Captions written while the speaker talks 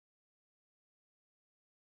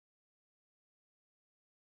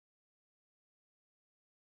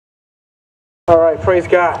All right, praise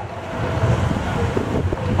God.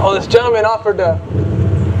 Oh, this gentleman offered to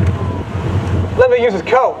let me use his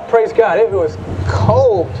coat. Praise God. It was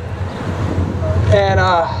cold. And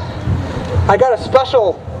I got a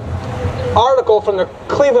special article from the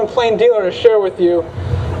Cleveland Plain Dealer to share with you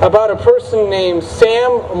about a person named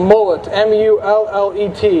Sam Mullet,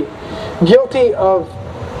 M-U-L-L-E-T, guilty of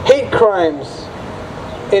hate crimes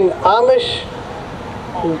in Amish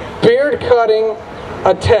beard-cutting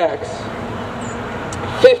attacks.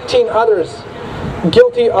 15 others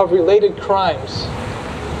guilty of related crimes.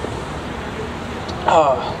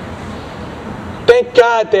 Thank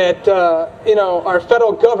God that our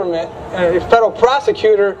federal government, a federal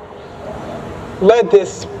prosecutor, led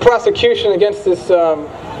this prosecution against this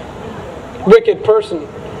wicked person.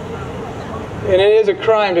 And it is a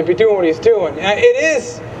crime to be doing what he's doing. It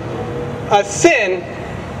is a sin,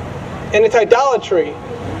 and it's idolatry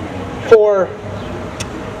for.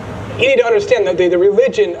 You need to understand that the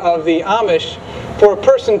religion of the Amish, for a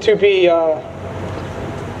person to be,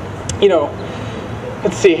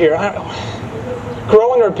 let's see here,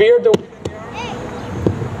 growing their beards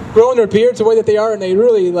the way that they are, and they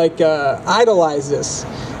really idolize this.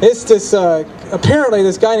 Apparently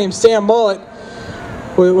this guy named Sam Mullet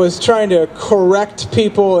was trying to correct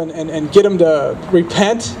people and get them to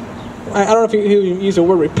repent. I don't know if he used the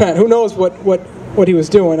word repent. Who knows what he was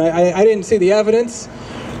doing? I didn't see the evidence.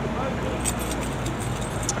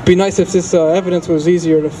 It'd be nice if this evidence was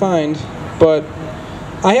easier to find, but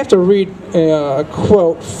I have to read a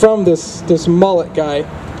quote from this Mullet guy.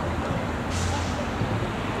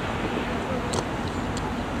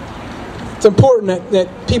 It's important that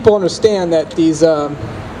people understand that these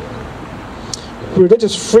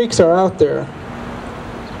religious freaks are out there.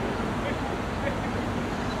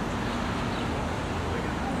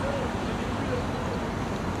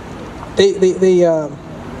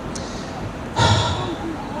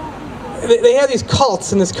 They have these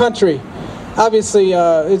cults in this country. Obviously,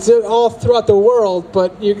 it's all throughout the world,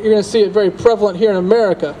 but you're going to see it very prevalent here in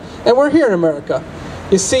America. And we're here in America.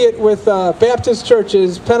 You see it with Baptist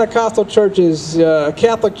churches, Pentecostal churches,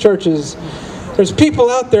 Catholic churches. There's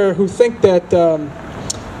people out there who think that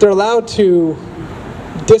they're allowed to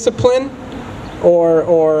discipline or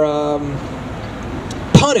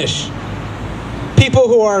punish people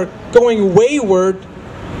who are going wayward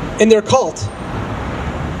in their cult.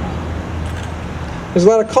 There's a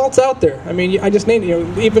lot of cults out there. I mean, I just named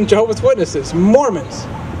even Jehovah's Witnesses, Mormons.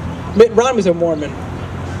 Mitt Romney's a Mormon.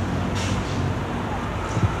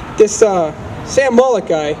 This Sam Mullet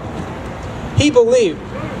guy, he believed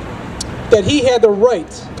that he had the right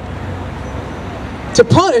to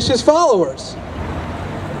punish his followers.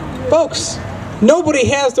 Folks, nobody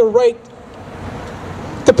has the right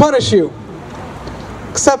to punish you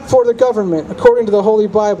except for the government, according to the Holy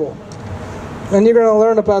Bible. And you're going to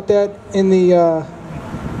learn about that in the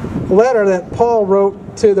letter that Paul wrote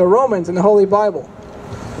to the Romans in the Holy Bible.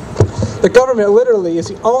 The government literally is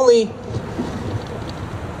the only...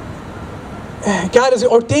 God has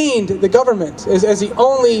ordained the government as the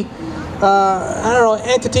only,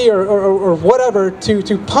 entity or whatever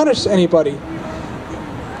to punish anybody.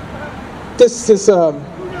 This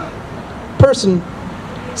person,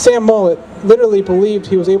 Sam Mullet, literally believed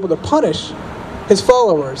he was able to punish his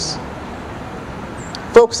followers.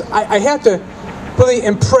 Folks, I have to really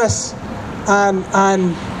impress on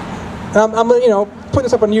I'm putting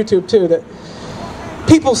this up on YouTube too, that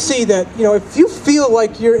people see that, if you feel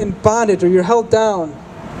like you're in bondage or you're held down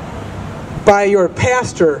by your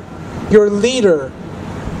pastor, your leader,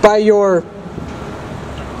 by your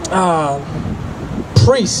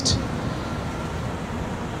priest,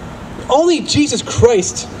 only Jesus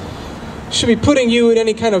Christ should be putting you in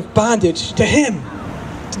any kind of bondage to Him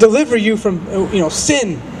to deliver you from,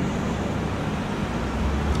 sin.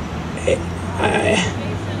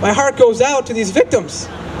 My heart goes out to these victims.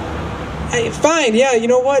 Fine, yeah, you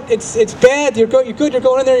know what? It's bad. You're good. You're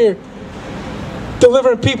going in there. You're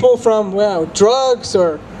delivering people from drugs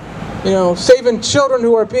or saving children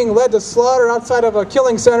who are being led to slaughter outside of a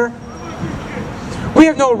killing center. We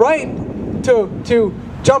have no right to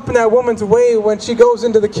jump in that woman's way when she goes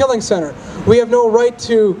into the killing center. We have no right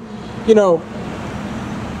to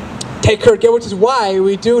take her, which is why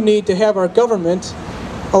we do need to have our government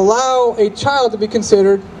allow a child to be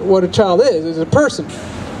considered what a child is a person.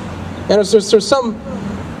 And there's some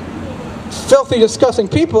filthy, disgusting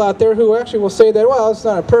people out there who actually will say that, well, it's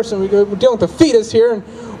not a person. We're dealing with a fetus here, and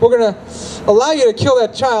we're going to allow you to kill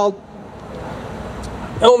that child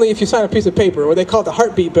only if you sign a piece of paper, or they call it the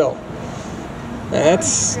heartbeat bill.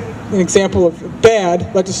 That's an example of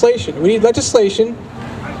bad legislation. We need legislation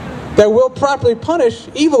that will properly punish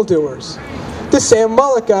evildoers. This Sam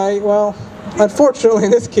Mullet guy, well, unfortunately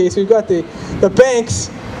in this case, we've got the banks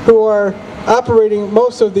who are operating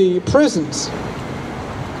most of the prisons.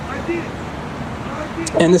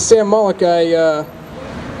 And this Sam Mullet guy,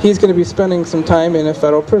 he's going to be spending some time in a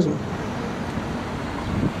federal prison.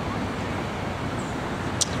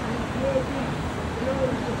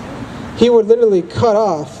 He would literally cut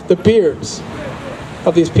off the beards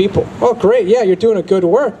of these people. Oh, great, yeah, you're doing a good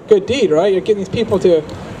work, good deed, right? You're getting these people to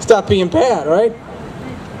stop being bad, right?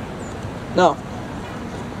 No.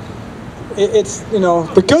 It's,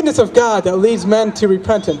 the goodness of God that leads men to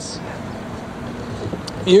repentance.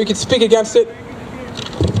 You can speak against it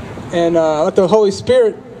and let the Holy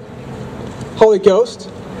Spirit, Holy Ghost,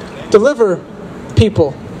 deliver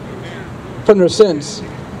people from their sins.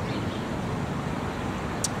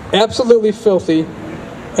 Absolutely filthy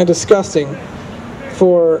and disgusting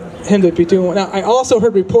for him to be doing. Now, I also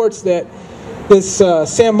heard reports that this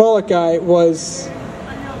Sam Mullet guy was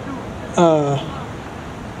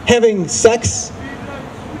having sex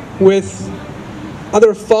with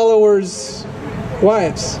other followers'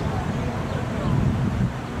 wives.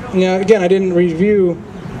 Again, I didn't review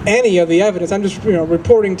any of the evidence. I'm just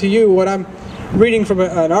reporting to you what I'm reading from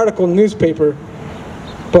an article in the newspaper.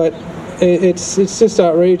 But it's just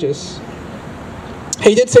outrageous.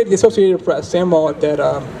 He did say to the Associated Press, Sam Mullet,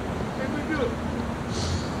 that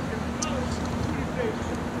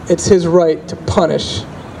it's his right to punish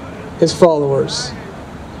his followers.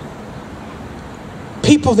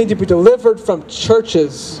 People need to be delivered from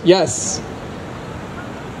churches. Yes.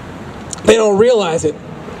 They don't realize it,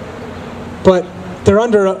 but they're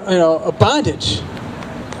under a bondage,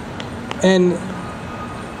 and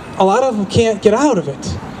a lot of them can't get out of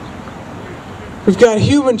it. We've got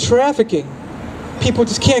human trafficking. People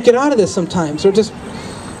just can't get out of this sometimes. They're just,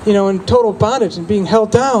 in total bondage and being held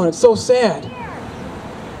down. It's so sad.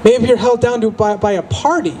 Maybe you're held down by a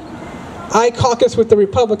party. I caucus with the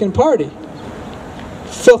Republican Party.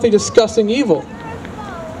 Filthy, disgusting evil.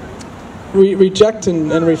 Reject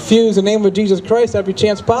and refuse the name of Jesus Christ every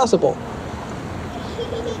chance possible.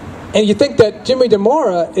 And you think that Jimmy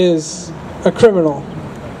DeMora is a criminal.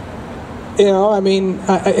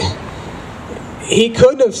 He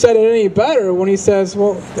couldn't have said it any better when he says,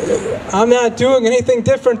 well, I'm not doing anything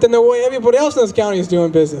different than the way everybody else in this county is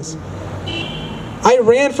doing business. I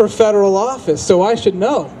ran for federal office, so I should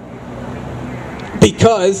know.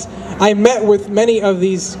 Because I met with many of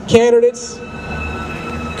these candidates,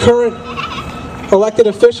 current elected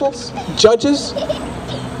officials, judges.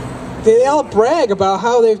 They all brag about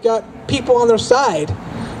how they've got people on their side,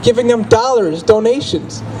 giving them dollars,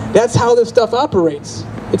 donations. That's how this stuff operates.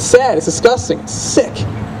 It's sad, it's disgusting, it's sick.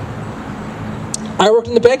 I worked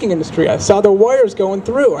in the banking industry. I saw the wires going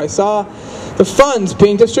through. I saw the funds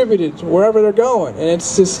being distributed wherever they're going. And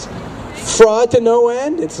it's just fraud to no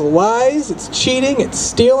end. It's lies, it's cheating, it's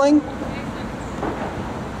stealing.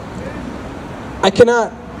 I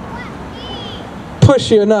cannot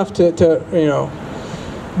push you enough to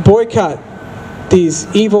boycott these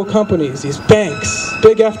evil companies, these banks,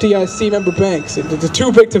 big FDIC member banks. It's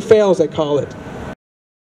too big to fail, as I call it.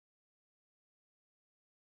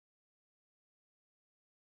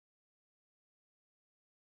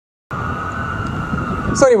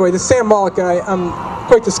 So anyway, the Sam Mullet guy, I'm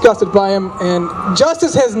quite disgusted by him, and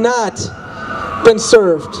justice has not been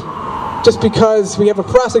served just because we have a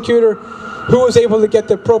prosecutor who was able to get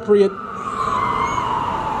the appropriate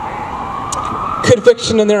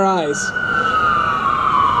conviction in their eyes.